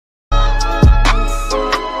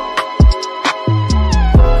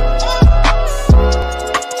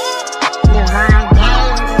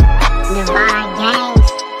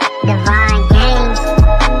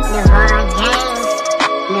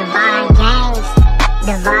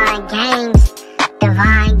Divine games,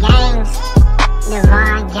 divine games,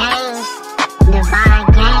 divine games,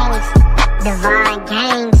 divine games, divine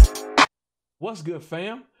games. What's good,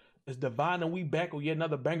 fam? It's Divine and we back with yet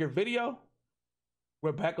another banger video.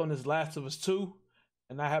 We're back on this Last of Us 2,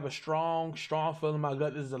 and I have a strong feeling in my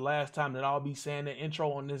gut this is the last time that I'll be saying the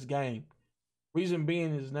intro on this game. Reason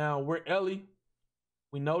being is now we're Ellie.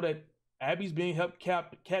 We know that Abby's being held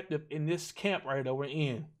captive in this camp right here that we're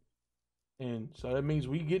in. And so that means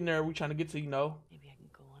we getting there, we trying to get to, maybe I can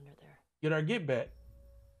go under there. Get our get back.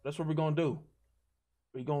 That's what we're gonna do.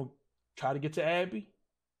 We're gonna try to get to Abby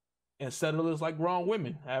and settle this like grown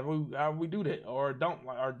women. However we do that, or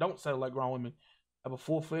don't settle like grown women. Have a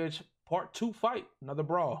full-fledged part 2 fight, another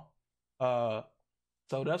brawl. So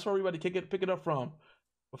that's where we about to pick it up from.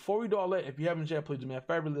 Before we do all that, if you haven't yet, please do me a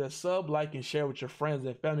favor, let sub, like, and share with your friends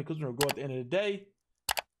and family, because we're gonna go at the end of the day.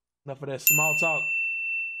 Enough of that small talk.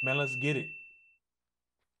 Man, let's get it.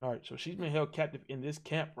 Alright, so she's been held captive in this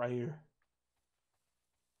camp right here.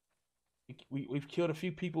 We've killed a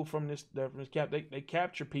few people from this camp. They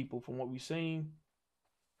capture people from what we've seen.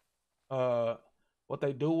 What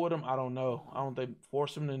they do with them, I don't know. I don't think they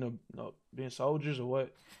force them into being soldiers or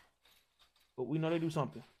what. But we know they do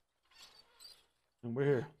something. And we're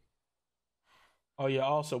here. Oh yeah,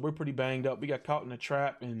 also we're pretty banged up. We got caught in a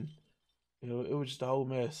trap and it was just a whole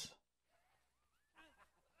mess.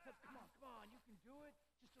 Come on, you can do it.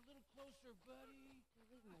 Just a little closer, buddy.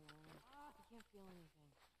 Leave him alone. I can't feel anything.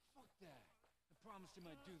 Fuck that. I promised him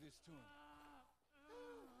I'd do this to him.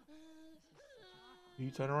 You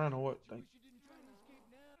turn around or what? You didn't try to escape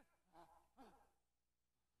now.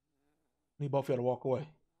 Need both of y'all to walk away.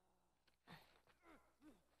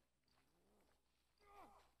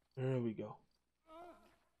 There we go.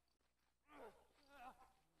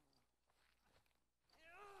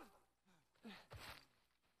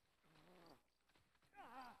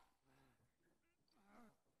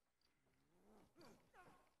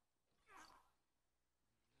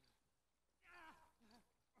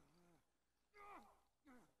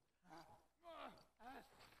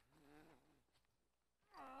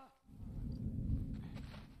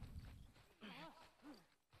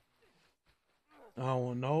 I don't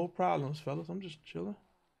want no problems, fellas. I'm just chilling.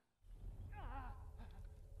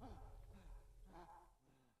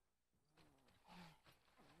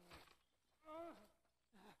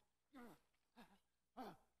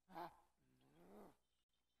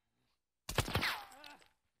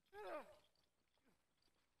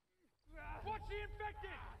 Watch the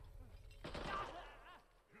infected!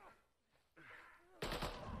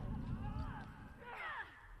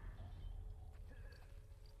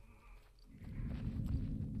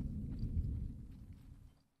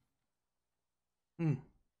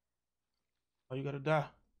 Oh, you gotta die.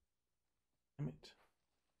 Damn it.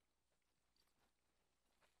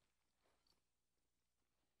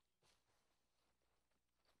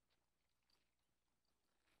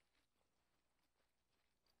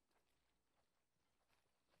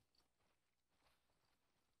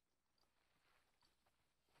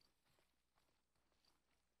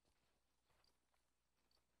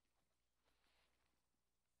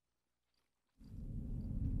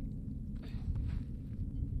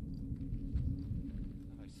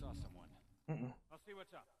 I'll see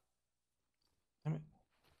what's up. Damn it.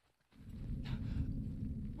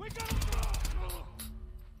 We got him!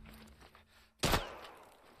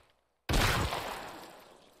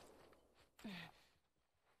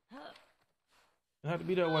 It had to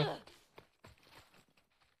be that way.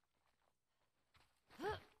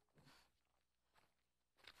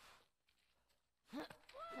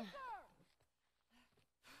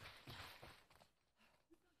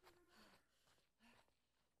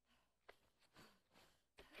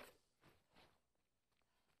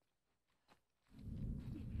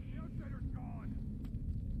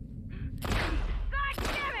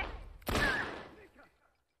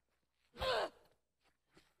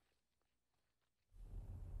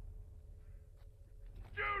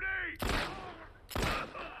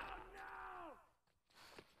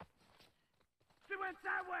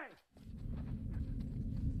 That way!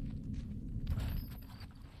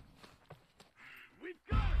 We've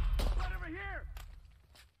got it! Right over here!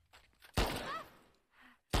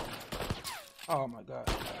 Oh my god.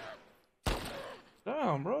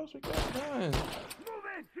 Damn, bro, we got guns. Move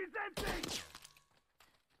in! She's empty!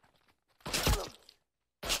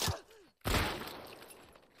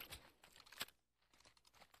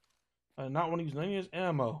 I did not want to use any of this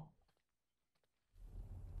ammo.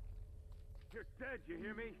 You're dead, you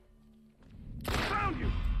hear me? Found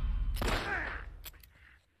you!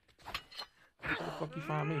 Where the fuck you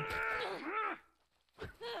find me?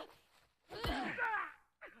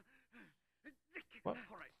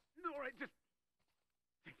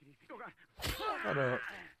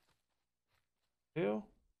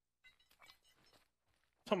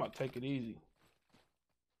 I'm about to take it easy.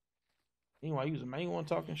 Meanwhile, you was the main one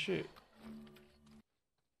talking shit.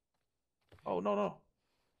 Oh, no, no.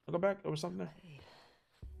 I'll go back. There was something there. Hey.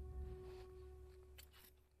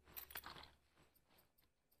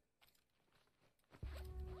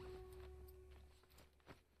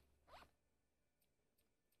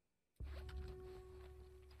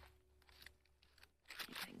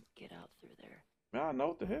 You can get out through there. Man, I know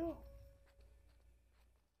what the hell.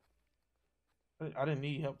 I didn't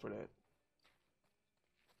need help for that.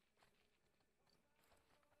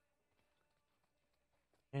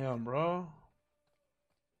 Damn, bro.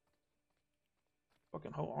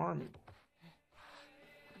 Fucking whole army.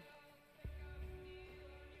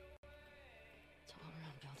 It's all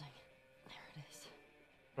around building. There it is.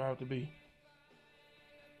 Proud to be.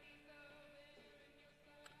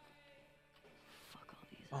 Fuck all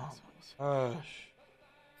these Oh assholes. my gosh.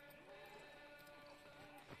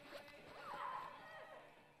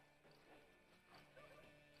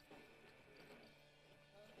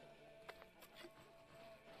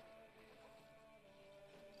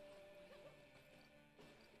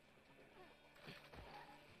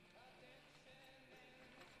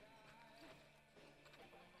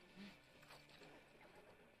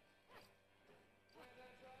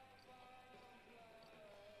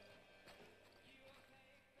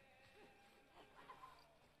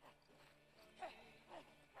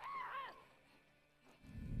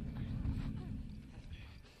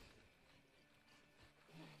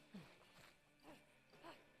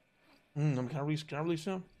 Can I release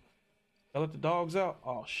him? I let the dogs out?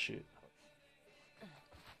 Oh shit.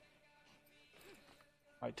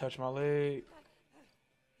 Might touch my leg.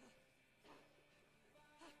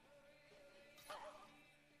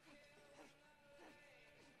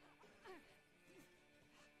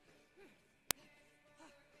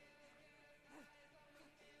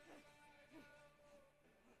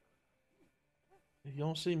 You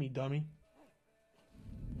don't see me, dummy.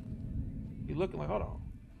 You looking like, hold on.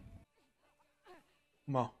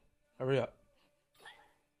 Come on, hurry up.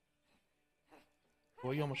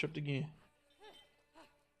 Boy, you almost tripped again.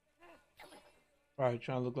 Alright,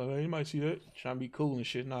 trying to look like, hey, you might see that. Trying to be cool and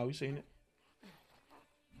shit. Nah, we seen it.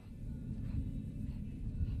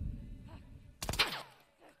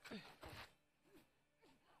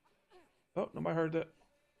 Oh, nobody heard that.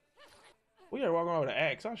 We are walking around with an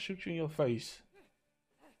axe. I'll shoot you in your face.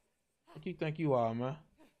 What do you think you are, man?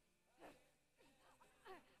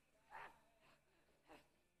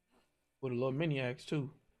 With a little mini axe,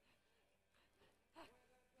 too.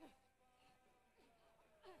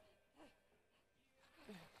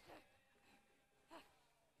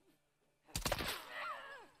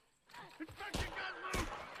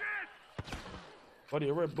 Buddy,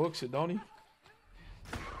 I read books it, don't he?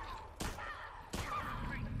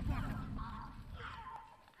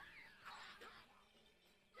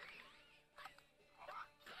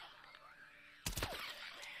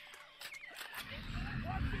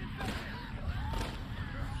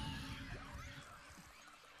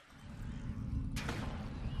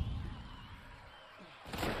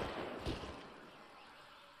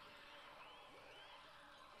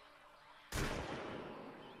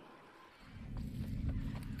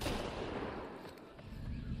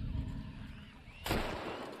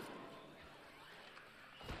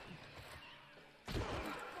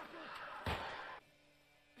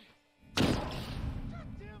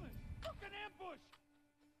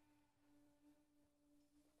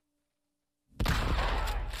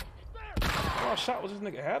 Oh, shot was this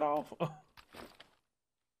nigga head off?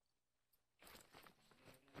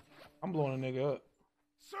 I'm blowing a nigga up.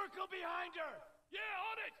 Circle behind her! Yeah,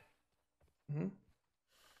 on it!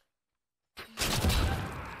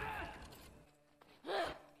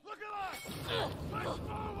 Look alive! Push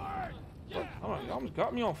forward! What? You almost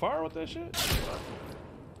got me on fire with that shit?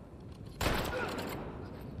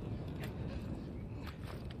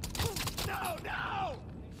 No, no!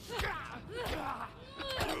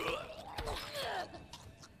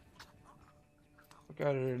 Fuck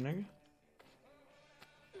out of here, nigga.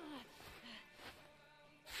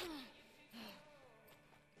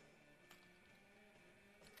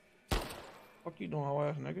 Fuck you doing, hoe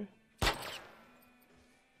ass nigga?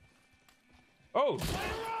 Oh!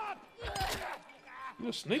 You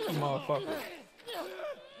a sneaky motherfucker.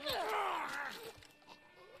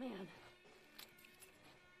 Man.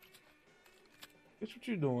 Guess what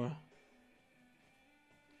you doing?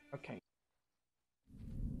 I can't.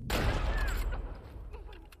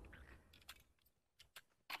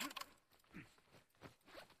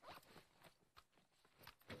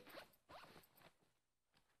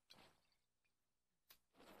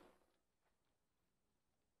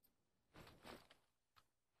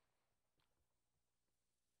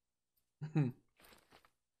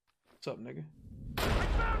 What's up, nigga? I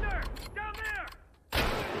found her! Down there!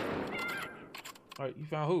 All right, you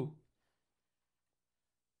found who?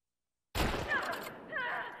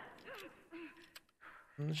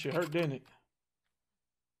 This shit hurt, didn't it?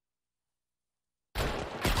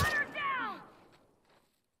 Fire down!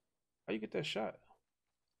 How you get that shot?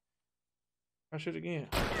 I shoot again.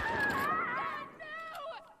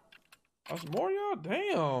 That's more y'all?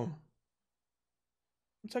 Damn.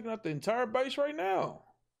 I'm taking out the entire base right now.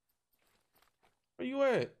 Where you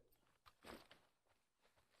at?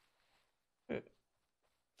 Hey.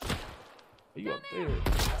 You up there?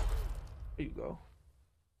 There you go.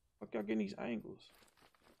 Fuck y'all getting these angles?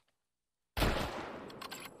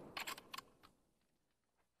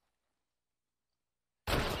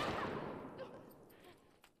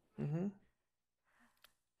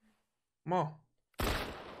 Come on.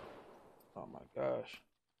 Oh my gosh.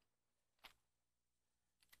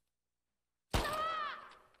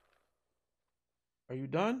 Are you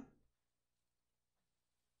done?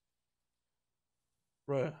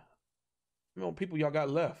 Bruh. How many people y'all got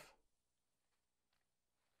left?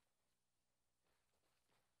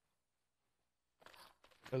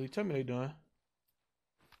 Ellie, tell me they done.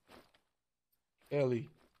 Ellie.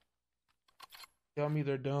 Tell me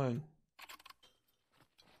they're done.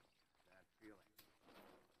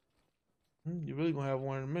 You're really gonna have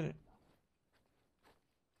one in a minute.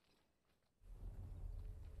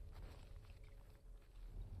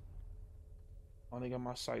 I only got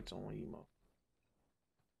my sights on emo.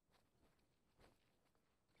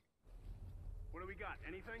 What do we got?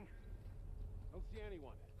 Anything? Don't see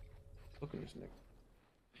anyone. Look at this nigga.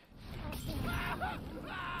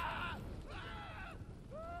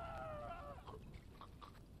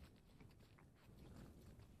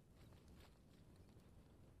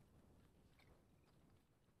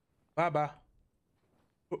 Bye-bye.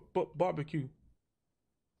 Barbecue.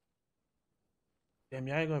 Damn,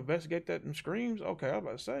 y'all ain't gonna investigate that in screams? Okay, I was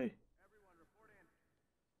about to say. Everyone report in.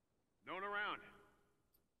 No one around.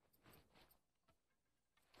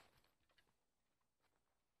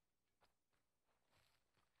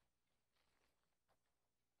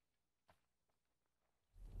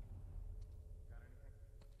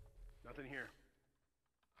 Got anything? Nothing here.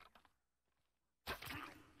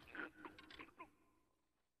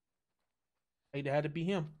 Hey, that had to be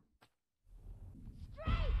him.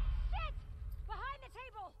 Straight! Sit! Behind the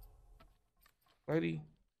table! Lady,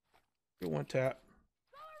 get one tap.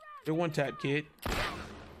 Get one tap, kid.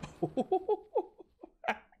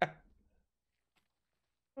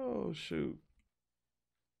 Oh, shoot.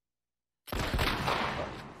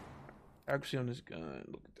 Accuracy on this gun.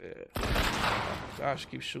 Look at that. Gosh,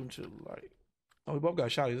 keep shooting to the light. Oh, we both got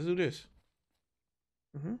shot. Let's do this.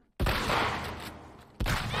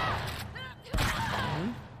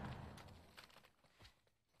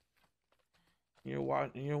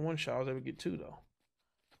 You're one shot. I was able to get two though.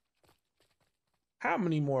 How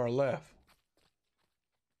many more are left?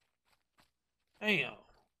 Damn.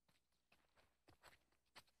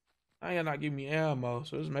 I ain't not giving me ammo,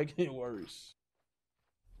 so it's making it worse.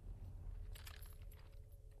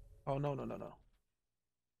 Oh no.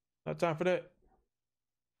 Not time for that.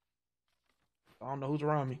 I don't know who's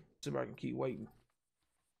around me. See if I can keep waiting.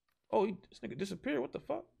 Oh, this nigga disappeared. What the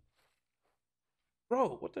fuck?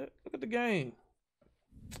 Bro, what the? Look at the game.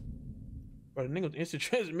 Bro, the nigga with instant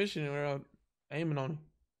transmission and aiming on him.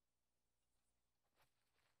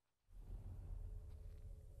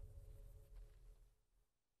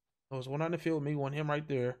 There was one on the field, me, one him right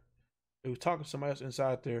there. He was talking to somebody else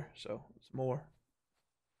inside there, so it's more.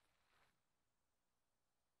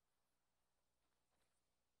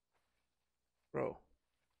 Bro.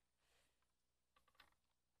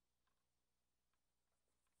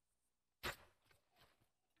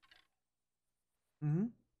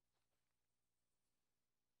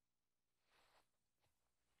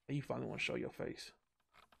 You finally want to show your face.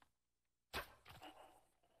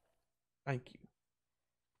 Thank you.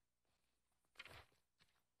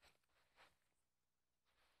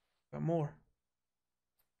 Got more.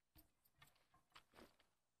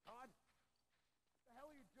 Todd, what the hell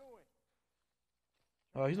are you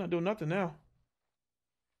doing? He's not doing nothing now.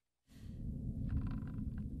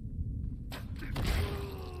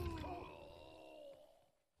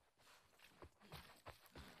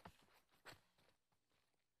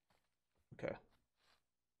 Okay.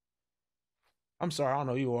 I'm sorry, I don't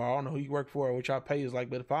know who you are. I don't know who you work for or what y'all pay is like,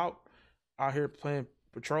 but if I out here playing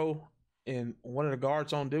patrol and one of the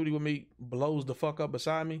guards on duty with me blows the fuck up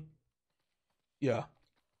beside me, yeah.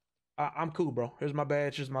 I'm cool, bro. Here's my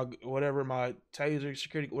badge, here's my whatever, my taser,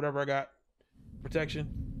 security, whatever I got, protection.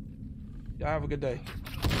 Y'all have a good day.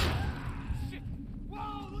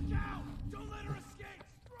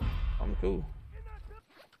 cool.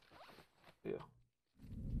 Yeah.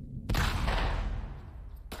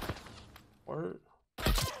 Word.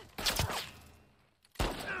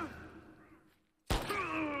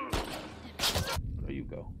 There you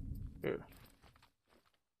go. Here.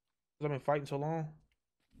 I've been fighting so long.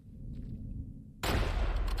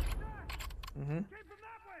 Mm-hmm.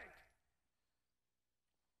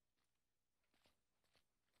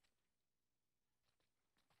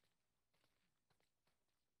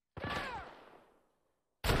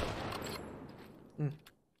 Mm.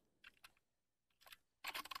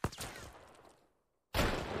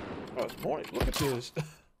 Oh, it's morning. Look at this.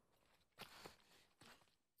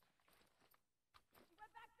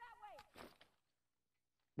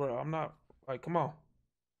 Bro, I'm not like, come on.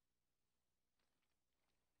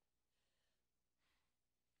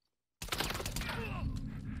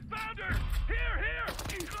 Found her! Here!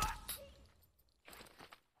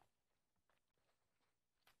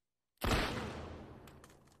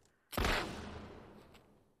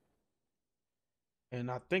 And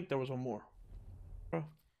I think there was one more. Bro.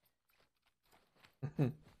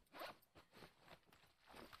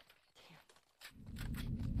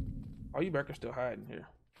 Oh, you back are still hiding here.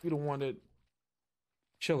 You the one that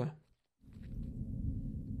chilling.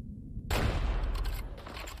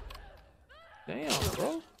 Damn,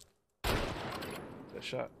 bro. That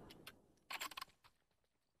shot.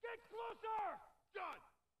 Get closer! Done!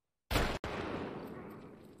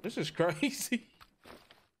 This is crazy.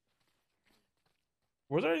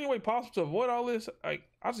 Was there any way possible to avoid all this? Like,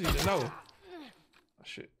 I just need to know. Oh,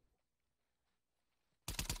 shit.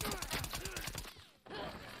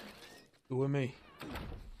 Do with me.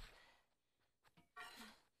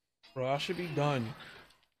 Bro, I should be done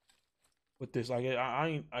with this. Like, I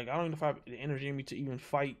ain't, like, I don't even have the energy in me to even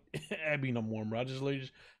fight Abby no more, bro. I just literally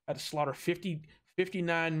just had to slaughter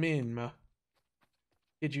 59 men, man.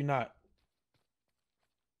 Did you not?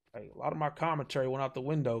 Like, a lot of my commentary went out the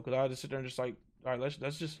window because I just sit there and just like, all right,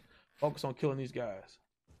 let's just focus on killing these guys.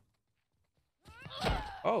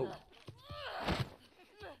 Oh.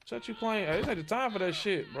 Shut you playing. Hey, this ain't the time for that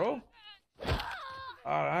shit, bro.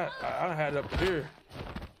 I had it up here.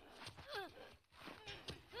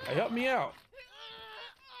 Hey, help me out.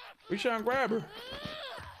 Reach out and grab her.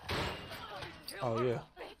 Oh, yeah.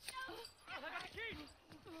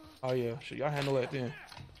 Oh, yeah. Shit, y'all handle that then.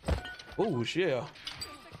 Ooh, yeah.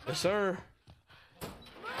 Yes, sir.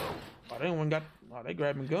 Oh, they one got. Oh, they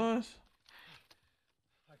grabbing guns.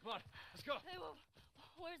 All right, come on, let's go. Hey,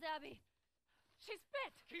 where's Abby? She's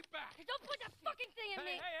bit. Keep back. Hey, don't put that fucking thing in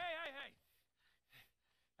me. Hey.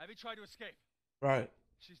 Abby tried to escape. Right.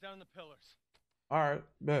 She's down in the pillars. All right,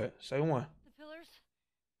 bet. Say one. The pillars?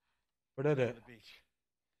 Where that On at? the beach.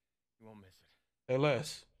 You won't miss it. Hey,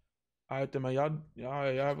 Les. All right, then, man. Y'all. She's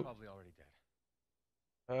probably already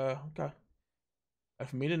dead. Okay.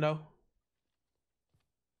 That's for me to know.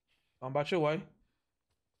 On about your way.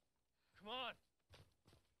 Come on.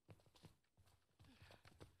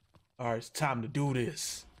 All right, it's time to do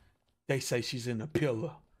this. They say she's in the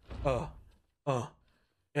pillar.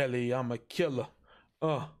 Ellie, I'm a killer.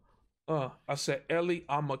 I said, Ellie,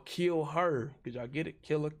 I'ma kill her. Did y'all get it?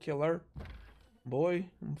 Kill her. Boy,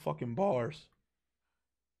 I'm fucking bars.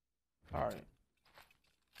 All right.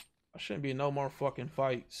 I shouldn't be no more fucking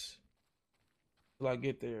fights till I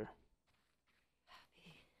get there.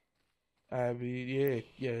 Abby,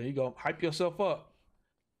 yeah, you go hype yourself up.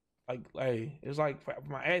 Like, hey, it's like for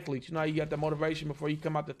my athletes, you know how you got that motivation before you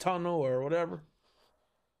come out the tunnel or whatever.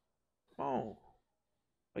 Come on.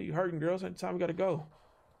 Are you hurting, girls? Ain't time we gotta go.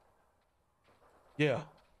 Yeah.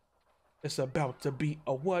 It's about to be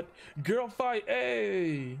a what? Girl fight,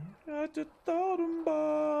 hey. Got to throw them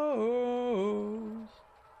balls.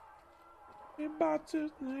 We about to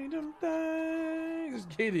need them things.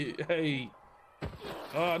 Get it, hey.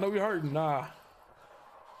 I know you're hurting, nah.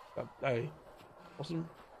 Hey. Throw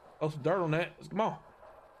some dirt on that. Come on.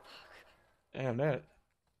 Damn that.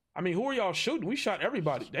 I mean, who are y'all shooting? We shot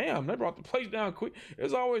everybody. Damn, they brought the place down quick.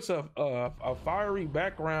 There's always a fiery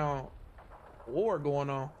background war going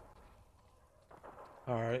on.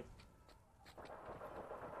 All right.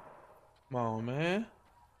 Come on, man.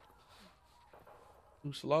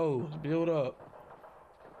 Too slow. Let's build up.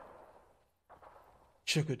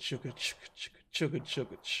 Chugga chugga chugga chugga chugga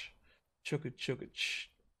chugga chugga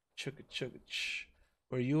chugga chugga.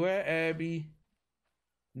 Where you at, Abby?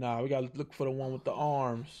 Nah, we gotta look for the one with the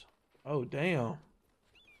arms. Oh damn.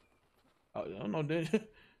 Oh, I don't know.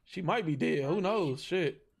 She might be dead. Who knows?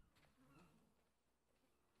 Shit.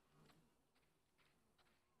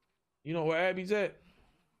 You know where Abby's at?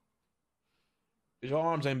 'Cause your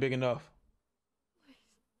arms ain't big enough.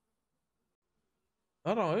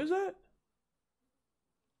 I don't know. Is that?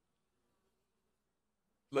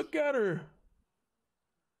 Look at her.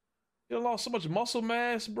 She lost so much muscle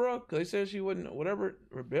mass, bro. Cause they said she wasn't whatever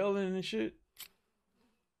rebelling and shit.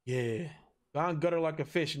 Yeah. Go gut her like a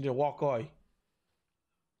fish and just walk away.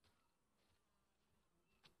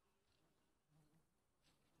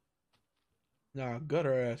 Nah, gut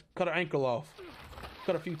her ass. Cut her ankle off.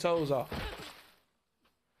 Cut a few toes off.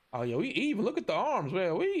 Oh yeah, we even. Look at the arms,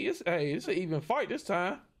 man. It's an even fight this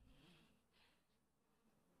time.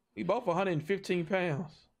 We both 115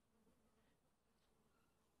 pounds.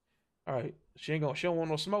 All right, she don't want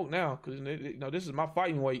no smoke now, cause you know this is my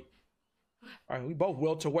fighting weight. All right, we both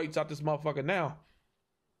welterweights out this motherfucker now.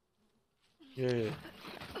 Yeah.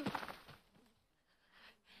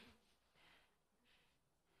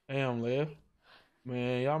 Damn, Liv.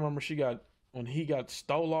 Man, y'all remember when he got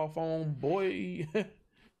stole off on, boy. I'm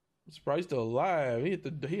surprised he's still alive. He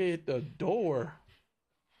hit the door.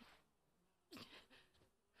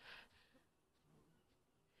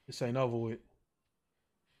 This ain't over with.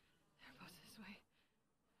 They're both this way.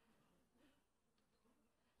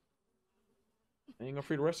 Ain't gonna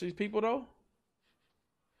free the rest of these people though.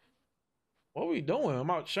 What are we doing? I'm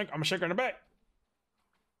gonna shake her in the back.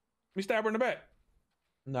 Let me stab her in the back.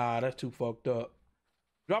 Nah, that's too fucked up.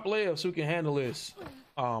 Drop Lev so we can handle this.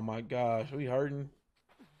 Oh my gosh, we hurting.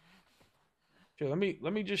 Here, let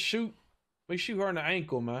me just shoot. Let me shoot her in the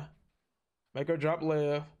ankle, man. Make her drop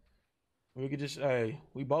Lev. We could just, hey,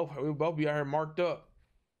 we both be out here marked up.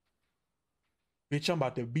 Bitch, I'm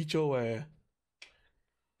about to beat your ass.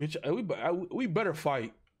 Bitch, we better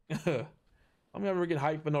fight. I'm never get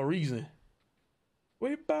hyped for no reason.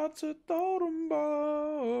 We about to throw them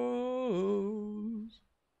balls.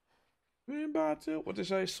 We about to, what they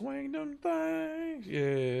say, swing them things.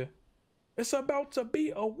 Yeah. It's about to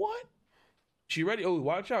be a what? She ready? Oh,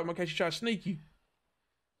 watch out in case she try to sneak you.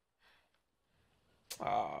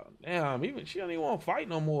 Oh, damn, she don't even want to fight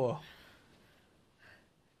no more. What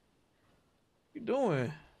you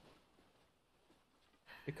doing?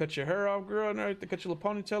 They cut your hair off, girl, and everything. They cut your little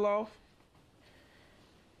ponytail off.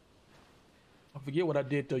 I forget what I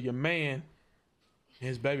did to your man and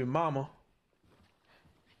his baby mama.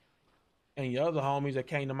 And your other homies that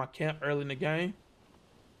came to my camp early in the game.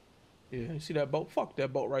 Yeah, you see that boat? Fuck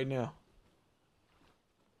that boat right now.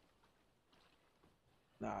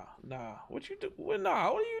 Nah. What you do?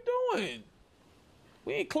 Nah, what are you doing?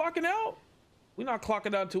 We ain't clocking out. We not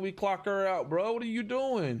clocking out until we clock her out, bro. What are you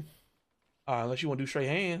doing? Unless you want to do straight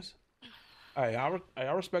hands. Hey,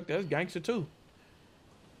 I respect that. That's gangster too.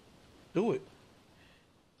 Do it.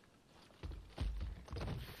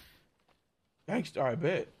 Gangster, I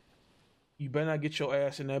bet. You better not get your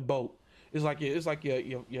ass in that boat. It's like you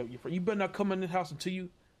better not come in this house until you,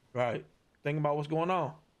 right, think about what's going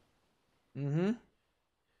on. Mm-hmm.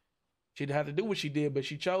 She'd have to do what she did, but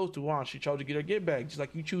she chose to. She chose to get her get back, just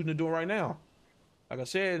like you choosing to do right now. Like I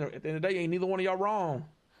said, at the end of the day, ain't neither one of y'all wrong.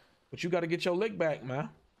 But you got to get your lick back, man.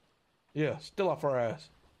 Yeah, still off her ass.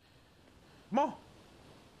 Come on.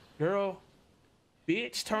 Girl.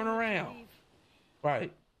 Bitch, turn around.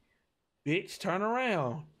 Right. Bitch, turn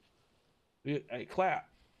around. Hey, clap.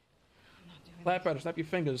 Clap at her, snap your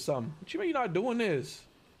fingers or something. What you mean you're not doing this?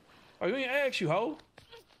 Oh, you ain't ask you, ho.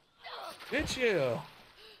 Bitch, yeah.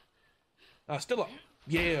 Still up.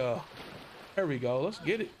 Yeah. There we go. Let's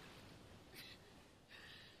get it.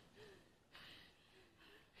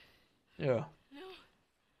 Yeah.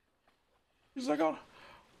 He's like,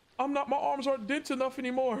 I'm not, my arms aren't dense enough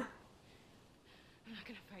anymore. I'm not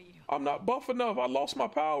gonna fight you. I'm not buff enough. I lost my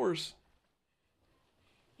powers.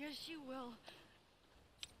 Yes, you will.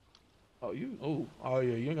 Oh,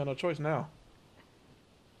 yeah, you ain't got no choice now.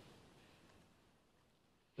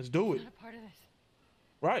 Let's do it. I'm not a part of this.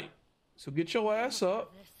 Right. So get your ass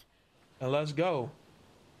up and let's go.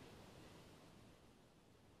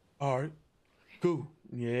 All right. Cool.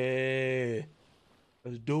 Yeah.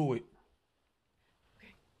 Let's do it.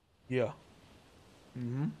 Okay. Yeah.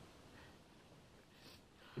 Mm-hmm.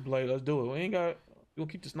 The blade, let's do it. We ain't got, you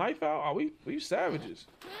gonna keep this knife out? Oh, we savages.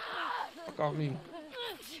 Fuck off me.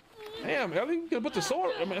 Damn, Ellie, you gotta put the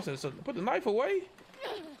sword, put the knife away.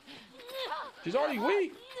 She's already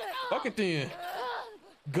weak. Fuck it then.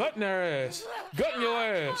 Gutting her ass. Gutting your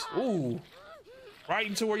ass. Ooh. Right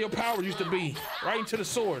into where your power used to be. Right into the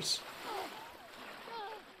source.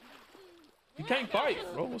 You can't fight,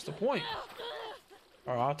 bro. What's the point?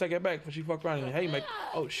 All right, I'll take it back before she fuck around and hey, make.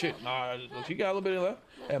 Oh shit, nah, she got a little bit left.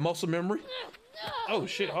 Had muscle memory. Oh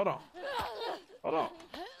shit, hold on. Hold on.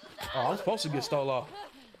 Oh, I'm supposed to get stole off.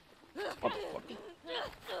 What the fuck?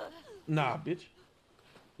 Nah, bitch.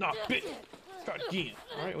 Nah, bitch. Try again.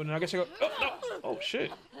 All right, well then I guess I go. Oh no. Oh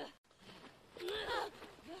shit.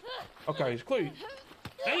 Okay, it's clear.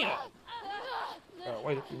 Damn. All right,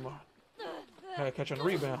 wait a few more. Gotta catch on the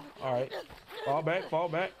rebound. All right. Fall back, fall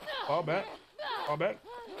back, fall back, fall back.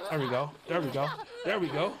 There we go. There we go. There we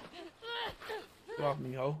go. Get off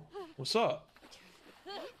me, ho. What's up?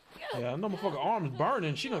 Yeah, I know my fucking arm is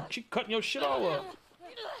burning. She cutting your shit all up.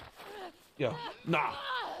 Yeah. Nah.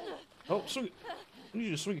 Oh, swing it. You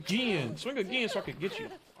need to swing again. Swing again so I can get you.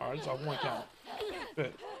 All right, it's off one count.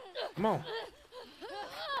 Good. Come on.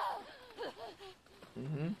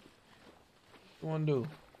 Mm-hmm. What you want to do?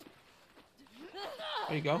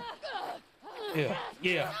 There you go. Yeah.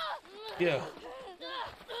 Yeah. Yeah.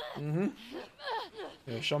 Mm-hmm.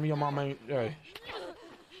 Yeah, show me your mama ain't... Hey.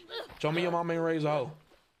 Show me your mama ain't raised a hoe.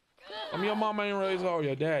 Show me your mama ain't raised a hoe,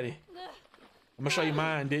 your daddy. I'm gonna show you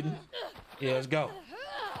mine, didn't? Yeah, let's go.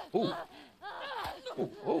 Ooh. Ooh,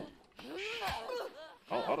 ooh.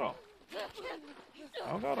 Oh, hold on.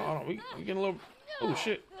 Oh, hold on. We getting a little... Oh,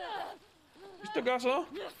 shit. You still got some?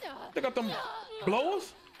 Still got them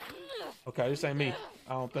blowers? Okay, this ain't me.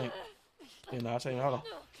 I don't think. You know, I say, hold on.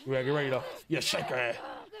 You ready? Get ready, though. Yeah, shake her ass.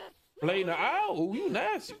 Blade in the eye? Ooh, you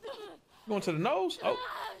nasty. Going to the nose? Oh.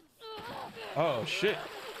 Oh, shit.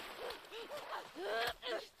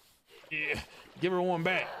 Yeah. Give her one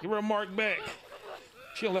back. Give her a mark back.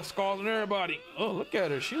 She left scars on everybody. Oh, look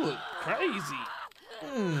at her. She look crazy.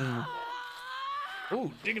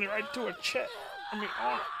 Ooh, digging it right into her chest. I mean,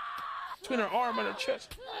 arm. Between her arm and her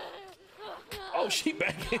chest. Oh, she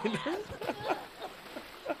backhanded her.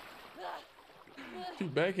 She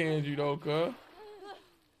backhanded you, though, cuz.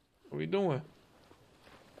 What we doing?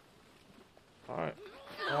 All right.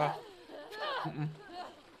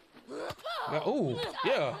 Ooh,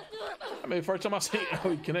 yeah. I mean, first time I see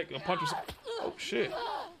Ellie connect a punch or something. Oh, shit.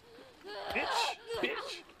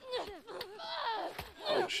 Bitch.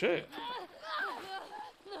 Oh, shit.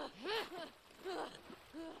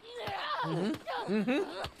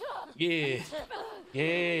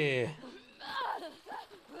 Yeah.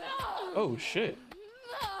 Oh, shit.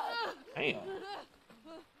 Damn.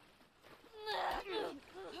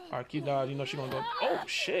 All right, keep dodging. You know she gonna go. Oh,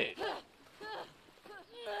 shit.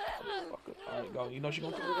 All right, go. You know she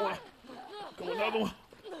gonna come one. Come another one.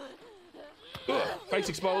 Good. Face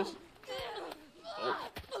exposed. Oh.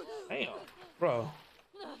 Damn, bro.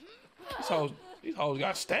 These hoes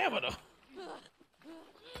got stamina.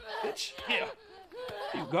 Bitch. Yeah.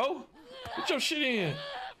 There you go. Put your shit in.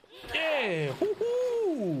 Yeah.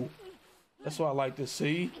 Woohoo. That's what I like to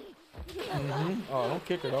see. Oh, don't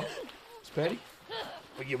kick her though. It's petty.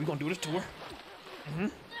 But yeah, we gonna do this to her.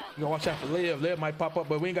 You gonna watch out for Liv. Liv might pop up,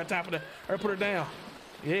 but we ain't got time for that. Her put her down.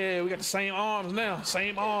 Yeah, we got the same arms now.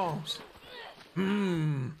 Same arms.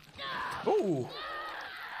 Ooh. Oh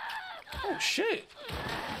shit.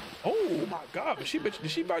 Oh my god. Did she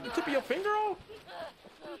bite the tip of your finger off?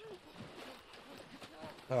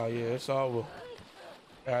 Oh yeah, it's over.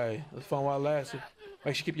 Hey, it's fun while it lasted.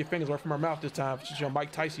 Make sure you keep your fingers away from her mouth this time. She's your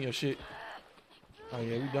Mike Tyson or shit. Oh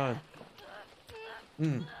yeah, we done.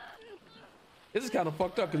 This is kind of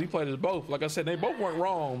fucked up because we played as both. Like I said, they both weren't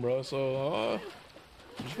wrong, bro. So,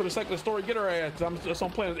 just for the sake of the story, get her ass. I'm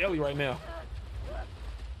playing as Ellie right now.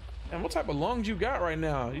 And what type of lungs you got right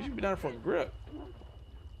now? You should be down for a grip.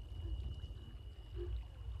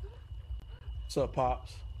 What's up,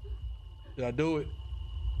 Pops? Did I do it?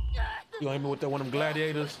 You gonna hit me with that one of them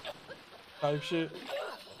gladiators type shit?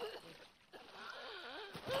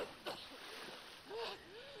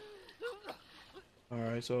 All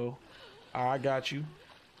right, so I got you.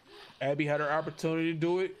 Abby had her opportunity to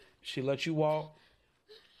do it. She let you walk.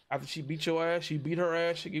 After she beat your ass, she beat her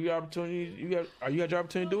ass. She give you opportunity. You had your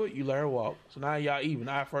opportunity to do it. You let her walk. So now y'all even.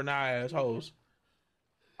 Eye for an eye, assholes.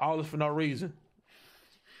 All this for no reason.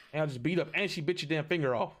 And I just beat up, and she bit your damn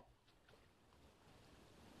finger off.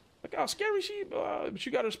 Look how scary she. But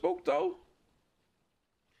you got her spooked though.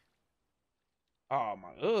 Oh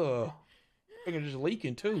my. Finger just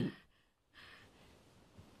leaking too.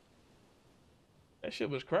 That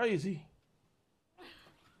shit was crazy.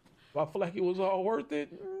 I feel like it was all worth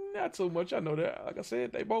it. Not so much. I know that. Like I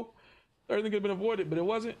said, everything could have been avoided, but it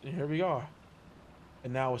wasn't. And here we are.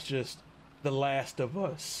 And now it's just The Last of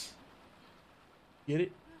Us. Get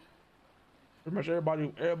it? Pretty much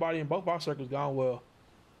everybody in both our circles gone. Well,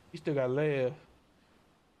 you still got Lev,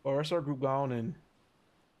 or our circle group gone, and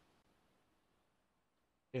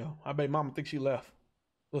yeah, I bet Mama thinks she left.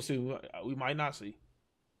 We'll see. We might not see.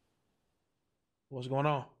 What's going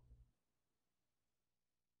on?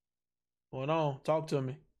 What's going on? Talk to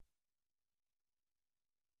me.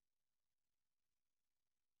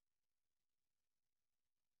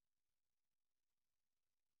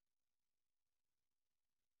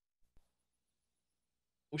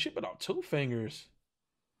 Well, she put out 2 fingers.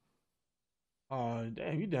 Oh,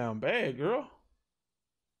 damn, you down bad, girl.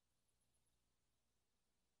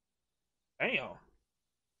 Damn.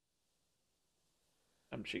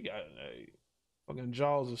 She got a fucking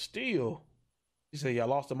jaws of steel. She said, yeah, I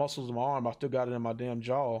lost the muscles in my arm. I still got it in my damn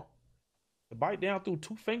jaw. To bite down through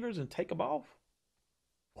 2 fingers and take them off?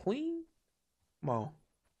 Clean? Come on.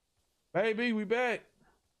 Baby, we back.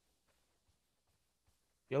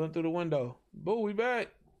 Yelling through the window. Boo, we back.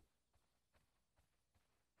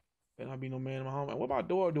 Better not be no man in my home. What my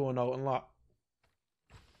door doing though? Unlocked.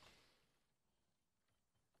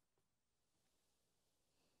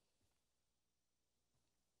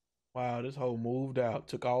 Wow, this whole moved out.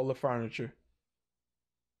 Took all the furniture.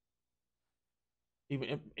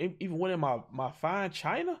 Even went in my fine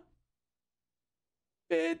china?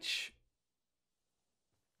 Bitch.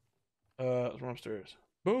 Let's run upstairs.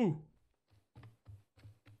 Boo.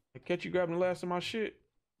 I catch you grabbing the last of my shit.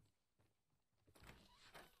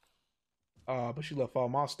 But she left all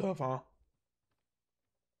my stuff, huh?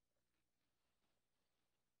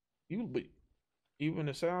 Even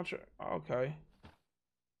the soundtrack. Okay.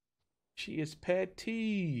 She is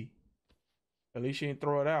petty. At least she didn't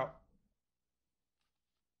throw it out.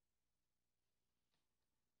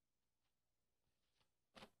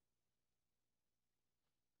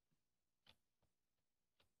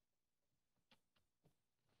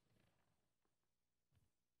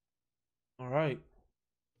 All right.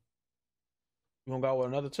 You gonna go with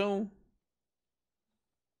another tune?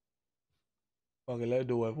 Okay, let's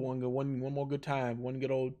do it. One more good time. One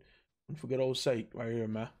for good old sake right here,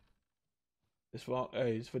 man. It's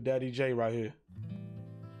for Daddy J right here.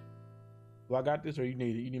 Do I got this or you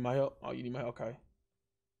need it? You need my help? Oh, you need my help? Okay.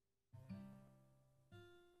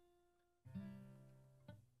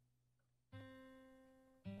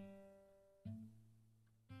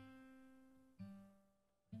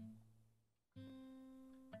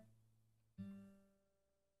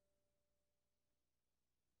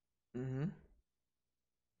 Mm-hmm.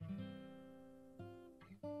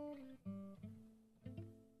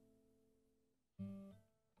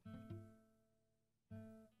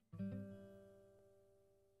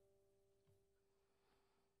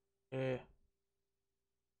 Yeah.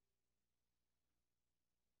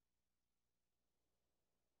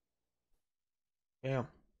 Damn.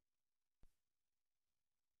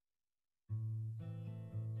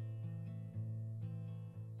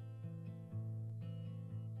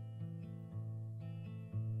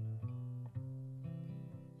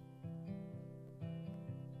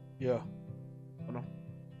 Yeah. Hold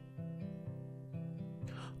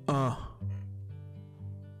on.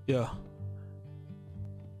 Yeah.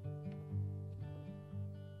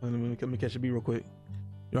 Let me catch a beat real quick.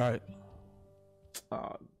 All right.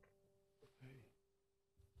 I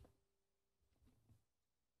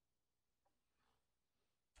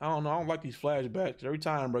don't know. I don't like these flashbacks. Every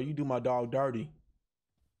time, bro, you do my dog dirty.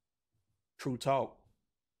 True talk.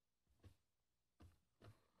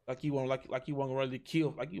 Like you want ready to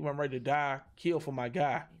kill, like you want ready to die, kill for my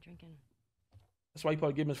guy. You drinking? That's why you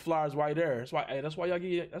probably give him his flowers right there. That's why y'all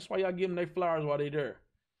give him their flowers while they there.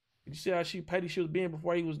 Did you see how petty she was being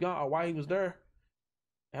before he was gone or while he was there?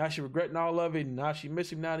 And how she regretting all of it and how she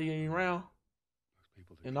miss him now that he ain't around.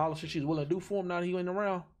 And all the shit she's willing to do for him now that he ain't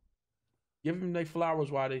around. Give him their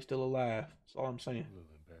flowers while they still alive. That's all I'm saying. A little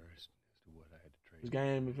embarrassed as to what I had to trade.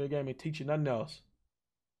 If this game ain't teaching nothing else.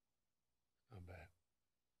 Not bad.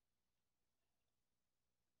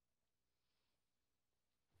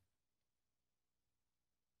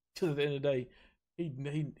 Till at the end of the day, he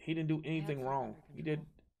didn't do anything wrong. He did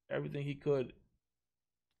everything he could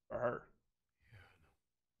for her. Yeah, I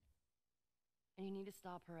know. And you need to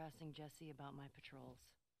stop harassing Jesse about my patrols.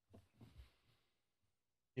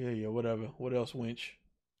 Yeah, whatever. What else, wench?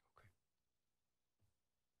 Okay.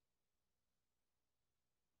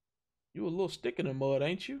 You a little stick in the mud,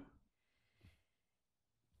 ain't you?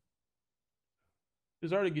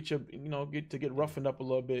 It's already get roughened up a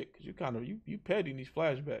little bit because you petty in these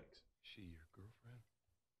flashbacks. She your girlfriend?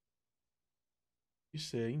 You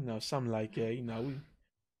said, something like that.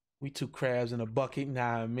 We two crabs in a bucket.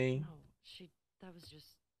 Nah, I mean, No, that was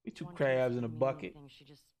just. we two one crabs case in a didn't mean bucket. anything. She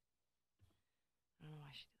just. I don't know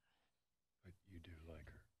why she did But you do like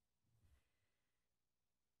her.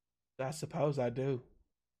 I suppose I do.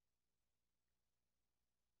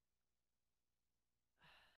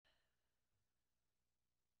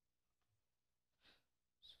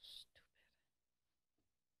 So stupid.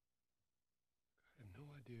 I have no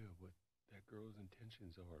idea what that girl's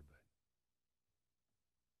intentions are,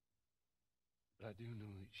 but I do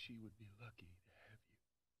know that she would be lucky to have you.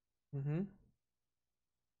 Mm-hmm.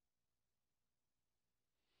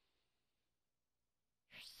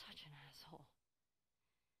 You're such an asshole.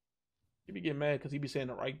 He be getting mad because he be saying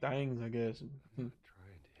the right things, I guess. I'm not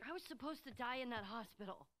trying to. I was supposed to die in that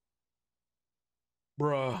hospital.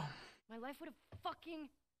 Bruh. My life would have fucking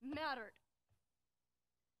mattered.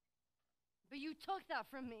 But you took that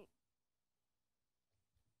from me.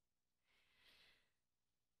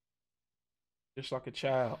 Just like a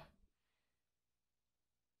child.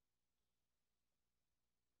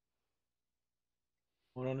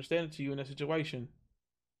 I don't understand it to you in that situation.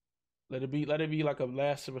 Let it be like a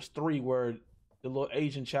Last of Us 3 where the little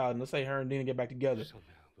Asian child, and let's say her and Dina get back together. Somehow,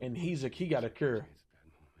 And he got a cure.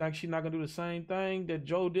 Think she's not gonna do the same thing that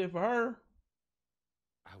Joe did for her?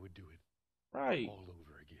 I would do it Right. all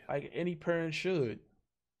over again. Like any parent should.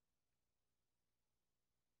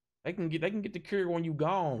 They can get the cure when you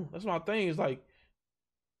gone. That's my thing. Is like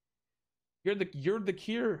you're the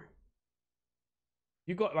cure.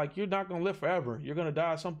 You got like you're not gonna live forever. You're gonna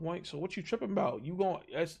die at some point. So what you tripping about? You going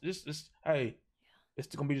it's just hey,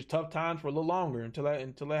 it's gonna be just tough times for a little longer until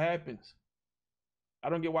that happens. I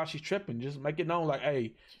don't get why she's tripping. Just make it known like,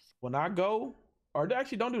 hey, when I go, or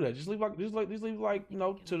actually don't do that. Just leave like you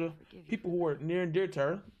know, to the people who are near and dear to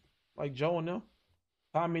her, like Joe and them.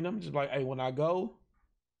 Tommy and them, just like, hey, when I go,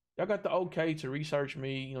 y'all got the okay to research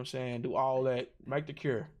me, you know what I'm saying, do all that, make the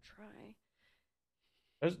cure. Try.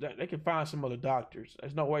 They can find some other doctors.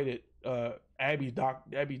 There's no way that Abby's dad's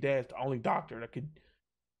the only doctor that could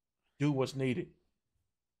do what's needed.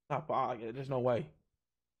 There's no way.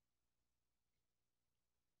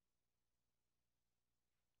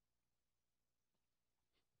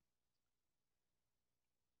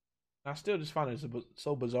 I still just find it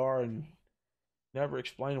so bizarre and never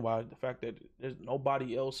explain why the fact that there's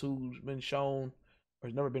nobody else who's been shown or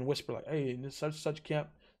has never been whispered like, hey, in this such camp,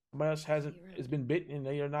 somebody else has been bitten and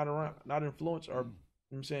they are not around, not influenced or you know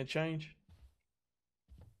what I'm saying change.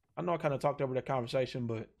 I know I kind of talked over that conversation,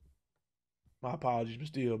 but my apologies, but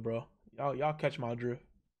still, bro, y'all catch my drift.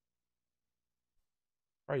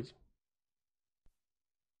 Crazy.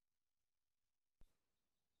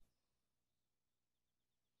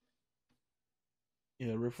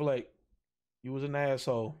 Yeah, reflect. You was an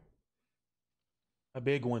asshole. A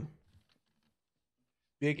big one.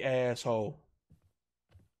 Big asshole.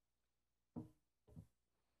 You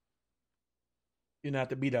didn't have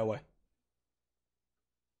to be that way.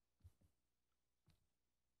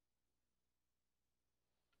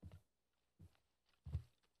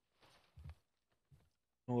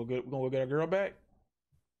 We're gonna go get our girl back?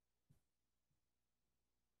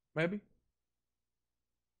 Maybe?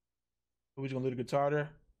 We're just gonna leave the guitar there.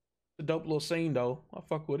 It's a dope little scene though. I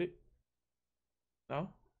fuck with it. No?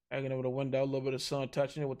 Hanging over the window, a little bit of sun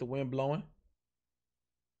touching it with the wind blowing.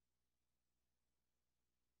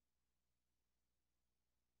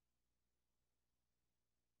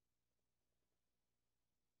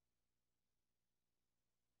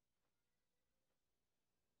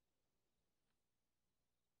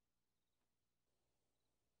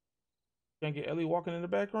 Can't get Ellie walking in the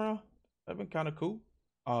background? That'd been kind of cool.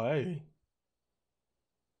 Oh, hey.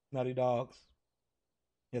 Naughty dogs.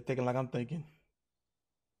 Yeah, thinking like I'm thinking.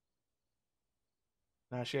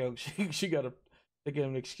 Now she gotta give him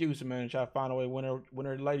an excuse, man, and try to find a way to win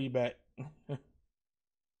her lady back.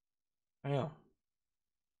 Damn.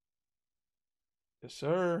 Yes,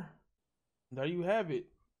 sir. There you have it.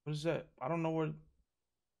 What is that? I don't know what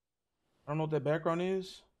that background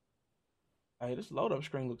is. Hey, this load up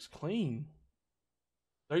screen looks clean.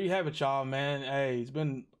 There you have it, y'all, man. Hey, it's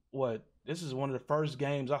been what? This is one of the first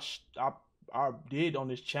games I did on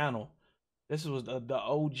this channel. This was the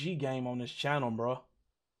OG game on this channel, bro.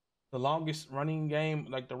 The longest running game,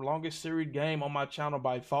 like the longest series game on my channel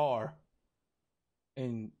by far.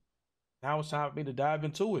 And now it's time for me to dive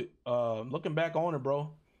into it. Looking back on it,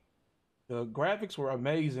 bro, the graphics were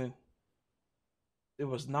amazing. It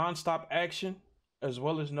was non-stop action, as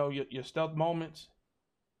well as your stealth moments.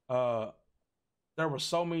 There were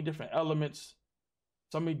so many different elements,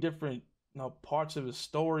 so many different parts of the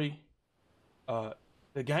story.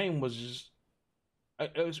 The game was just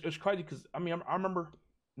it was crazy because I mean I remember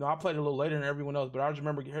I played it a little later than everyone else, but I just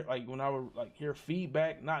remember like when I would like hear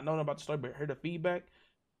feedback, not knowing about the story, but hear the feedback,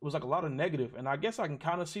 it was like a lot of negative, and I guess I can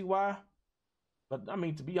kind of see why. But I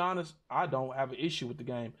mean, to be honest, I don't have an issue with the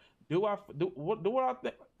game. Do I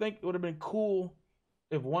think it would have been cool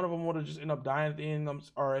if one of them would have just ended up dying at the end,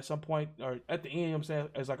 or at some point, or at the end, I'm saying,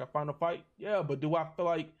 as like a final fight? Yeah, but do I feel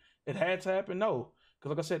like it had to happen? No.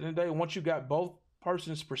 Because like I said, in the day, once you got both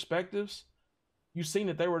persons' perspectives, you seen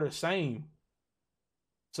that they were the same.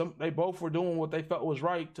 They both were doing what they felt was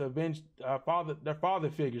right to avenge their father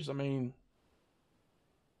figures. I mean,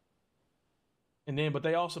 And then, but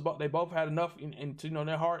they both had enough in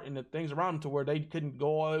their heart and the things around them to where they couldn't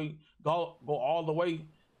go all the way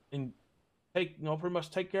and take pretty much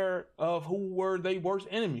take care of who were their worst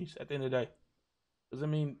enemies at the end of the day. Because I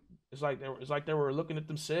mean, it's like they were looking at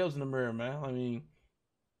themselves in the mirror, man. I mean,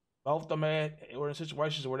 both of them were in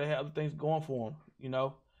situations where they had other things going for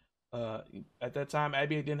them. At that time,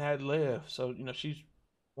 Abby didn't have to live, so she's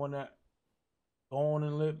one that go on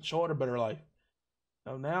and live shorter, better life.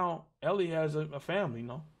 Now Ellie has a family,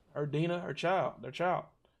 her Dina, their child.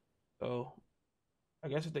 So I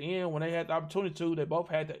guess at the end, when they had the opportunity to, they both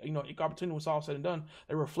had the opportunity was all said and done.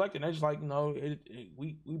 They reflected. They just like,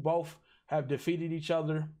 we both have defeated each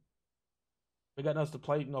other. We got nothing to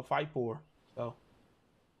play, fight for. So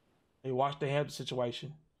they watched they had the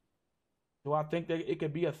situation. Do I think that it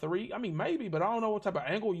could be a 3? I mean, maybe, but I don't know what type of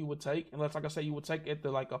angle you would take, unless, like I say, you would take it to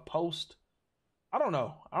like a post. I don't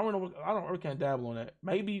know. I don't really can't dabble on that.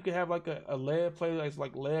 Maybe you could have like a Lev play,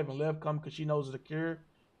 like Lev and Lev come because she knows the cure.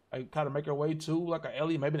 Like kind of make her way to like a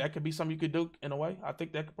Ellie. Maybe that could be something you could do in a way. I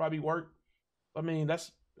think that could probably work. I mean,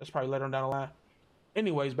 that's probably later on down the line.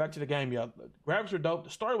 Anyways, back to the game, yeah. Graphics were dope. The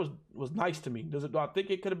story was nice to me. Do I think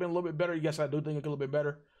it could have been a little bit better? Yes, I do think it could have been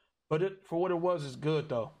better. But for what it was, it's good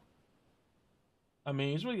though. I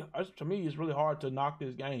mean, to me, it's really hard to knock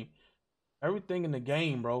this game. Everything in the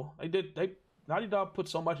game, bro. Naughty Dog put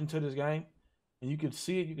so much into this game, and you could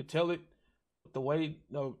see it, you could tell it, the way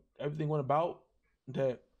everything went about,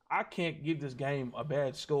 that I can't give this game a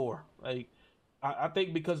bad score. Like, I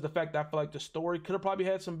think because of the fact that I feel like the story could have probably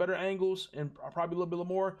had some better angles and probably a little bit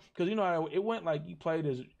more, because it went like you played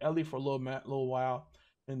as Ellie for a little while,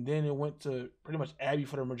 and then it went to pretty much Abby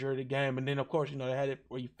for the majority of the game, and then of course they had it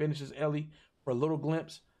where you finish as Ellie for a little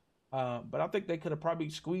glimpse. But I think they could have probably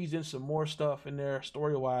squeezed in some more stuff in there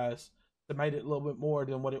story-wise to make it a little bit more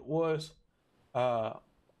than what it was. To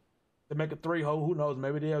make a 3, who knows?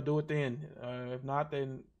 Maybe they'll do it then. If not,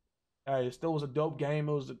 then it still was a dope game.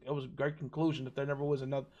 It was a great conclusion if there never was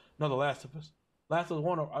another Last of Us. Last of Us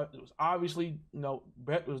 1 it was obviously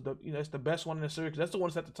it's the best one in the series. That's the one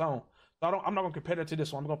that set the tone. So I'm not gonna compare it to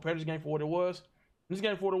this one. I'm gonna compare this game for what it was. This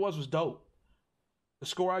game for what it was dope. The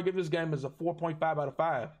score I give this game is a 4.5 out of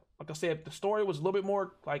 5. Like I said, if the story was a little bit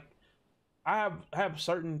more like, I have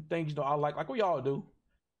certain things I like we all do.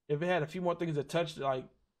 If it had a few more things that touched like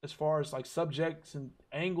as far as like subjects and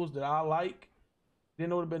angles that I like,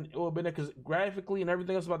 then it would have been there, because graphically and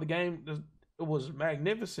everything else about the game, it was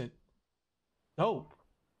magnificent, dope.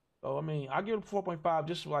 So I mean, I give it a 4.5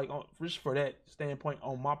 just for that standpoint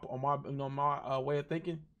on my way of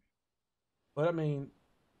thinking. But I mean,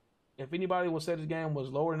 if anybody would say this game was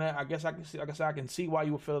lower than that, I guess I can see. Like I said, I can see why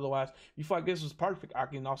you would feel otherwise. If you feel like this was perfect, I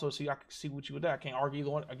can see what you would do. I can't argue either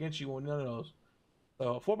one against you on none of those.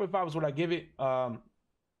 So 4.5 is what I give it.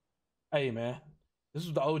 Hey man, this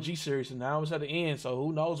was the OG series, and now it's at the end. So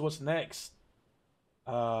who knows what's next?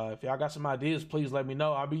 If y'all got some ideas, please let me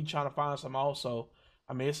know. I'll be trying to find some also.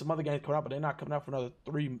 I mean, there's some other games coming out, but they're not coming out for another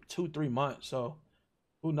 3 months. So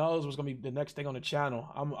who knows what's gonna be the next thing on the channel?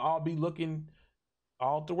 I'll be looking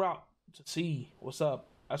all throughout to see what's up.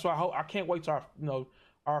 That's why I can't wait till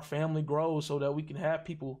our family grows so that we can have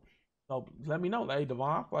people let me know, hey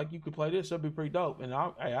Devon, like you could play this, it'll be pretty dope, and I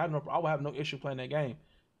would have no issue playing that game.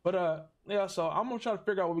 But yeah, so I'm gonna try to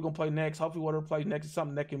figure out what we're gonna play next. Hopefully what we'll play next is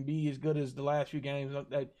something that can be as good as the last few games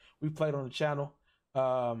that we played on the channel.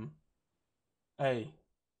 Hey,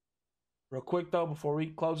 real quick though, before we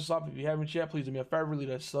close this off, if you haven't yet, please do me a favor, leave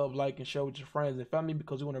that sub, like, and share with your friends and family,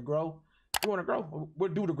 because we want to grow. We're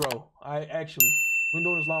due to grow. We've been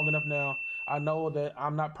doing this long enough now. I know that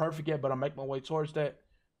I'm not perfect yet, but I'm making my way towards that.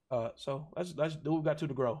 So let's do what we got to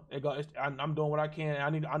grow. I'm doing what I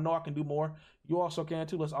can. I know I can do more. You also can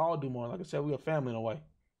too. Let's all do more. Like I said, we're a family in a way.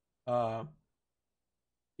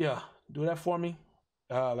 Yeah, do that for me.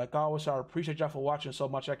 Like always, I appreciate y'all for watching so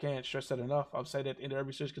much. I can't stress that enough. I'll say that at the end of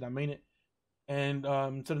every series because I mean it. And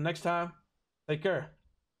until the next time, take care.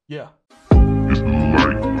 Yeah.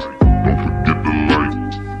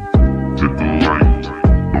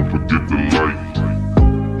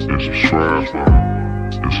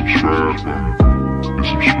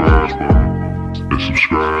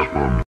 Subscribe, man.